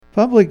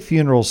Public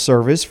funeral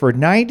service for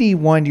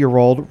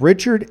 91-year-old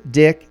Richard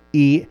Dick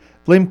E.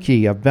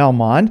 Blimke of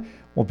Belmont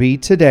will be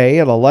today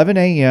at 11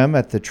 a.m.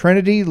 at the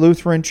Trinity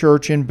Lutheran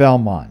Church in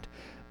Belmont.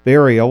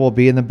 Burial will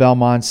be in the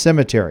Belmont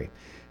Cemetery.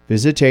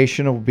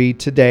 Visitation will be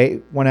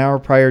today, 1 hour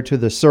prior to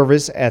the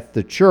service at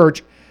the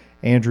church.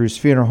 Andrews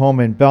Funeral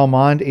Home in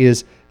Belmont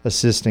is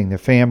assisting the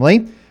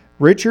family.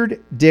 Richard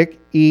Dick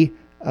E.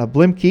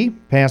 Blimke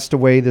passed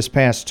away this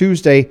past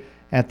Tuesday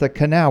at the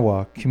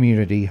Kanawha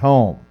Community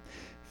Home.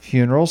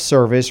 Funeral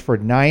service for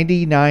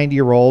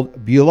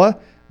 99-year-old Beulah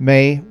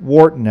May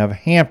Wharton of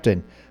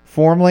Hampton,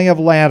 formerly of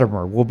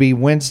Latimer, will be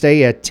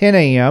Wednesday at 10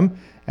 a.m.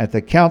 at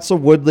the Council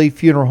Woodley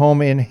Funeral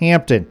Home in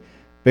Hampton.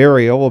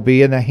 Burial will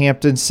be in the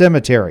Hampton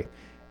Cemetery.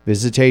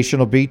 Visitation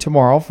will be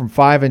tomorrow from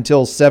 5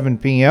 until 7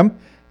 p.m.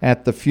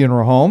 at the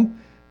funeral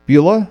home.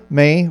 Beulah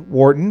May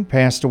Wharton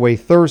passed away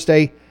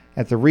Thursday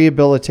at the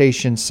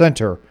Rehabilitation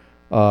Center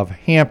of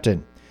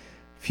Hampton.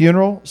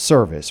 Funeral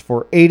service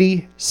for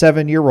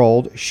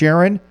 87-year-old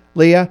Sharon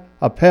Leah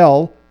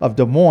Appel of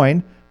Des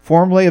Moines,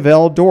 formerly of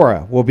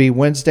Eldora, will be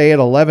Wednesday at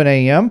 11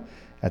 a.m.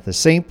 at the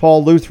St.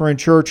 Paul Lutheran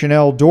Church in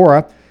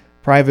Eldora.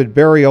 Private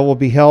burial will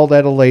be held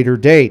at a later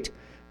date.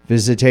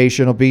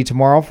 Visitation will be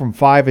tomorrow from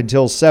 5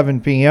 until 7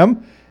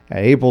 p.m. at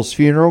Abel's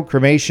Funeral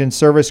Cremation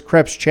Service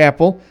Krebs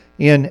Chapel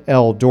in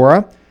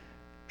Eldora.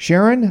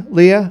 Sharon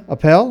Leah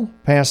Appel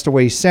passed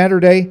away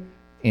Saturday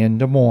in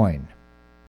Des Moines.